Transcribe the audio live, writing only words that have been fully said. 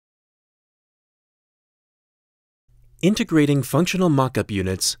Integrating functional mockup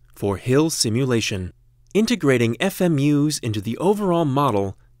units for hill simulation. Integrating FMUs into the overall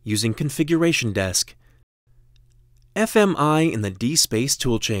model using ConfigurationDesk. FMI in the dSPACE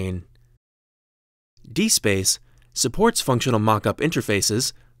toolchain. dSPACE supports functional mockup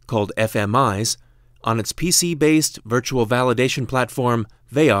interfaces, called FMIs, on its PC-based virtual validation platform,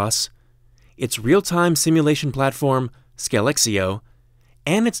 VEOS, its real-time simulation platform, Scalexio,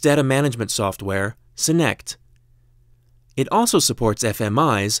 and its data management software, Synect. It also supports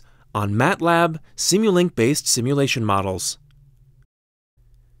FMIs on MATLAB Simulink-based simulation models.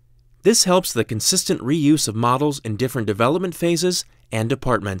 This helps the consistent reuse of models in different development phases and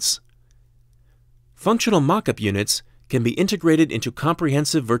departments. Functional mockup units can be integrated into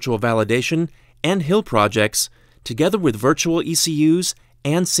comprehensive virtual validation and hill projects together with virtual ECUs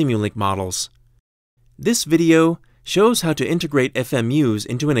and Simulink models. This video shows how to integrate FMUs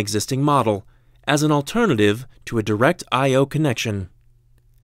into an existing model as an alternative to a direct I/O connection.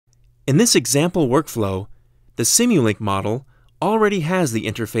 In this example workflow, the Simulink model already has the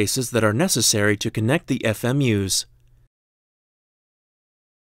interfaces that are necessary to connect the FMUs.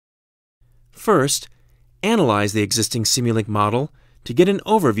 First, analyze the existing Simulink model to get an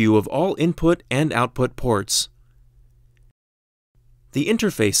overview of all input and output ports. The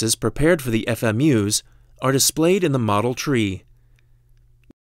interfaces prepared for the FMUs are displayed in the model tree.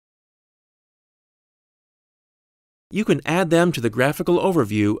 You can add them to the graphical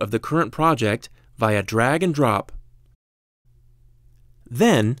overview of the current project via drag and drop.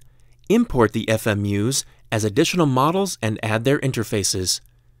 Then, import the FMUs as additional models and add their interfaces.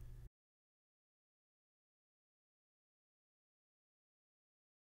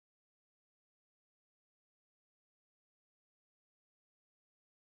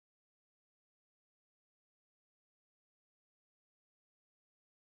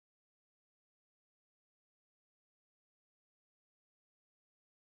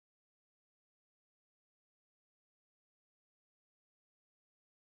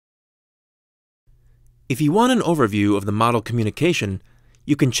 If you want an overview of the model communication,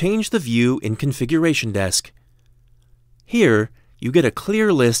 you can change the view in ConfigurationDesk. Here, you get a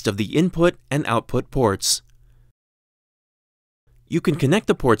clear list of the input and output ports. You can connect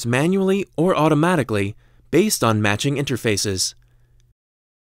the ports manually or automatically based on matching interfaces.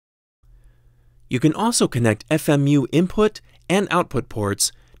 You can also connect FMU input and output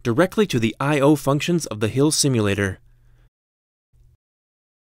ports directly to the I/O functions of the hill simulator.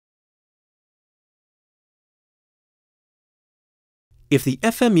 If the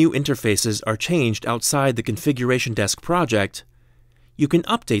FMU interfaces are changed outside the ConfigurationDesk project, you can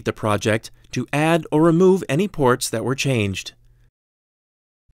update the project to add or remove any ports that were changed.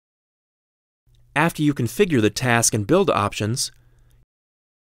 After you configure the task and build options,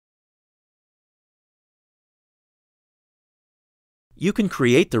 you can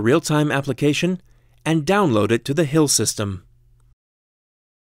create the real-time application and download it to the hill system.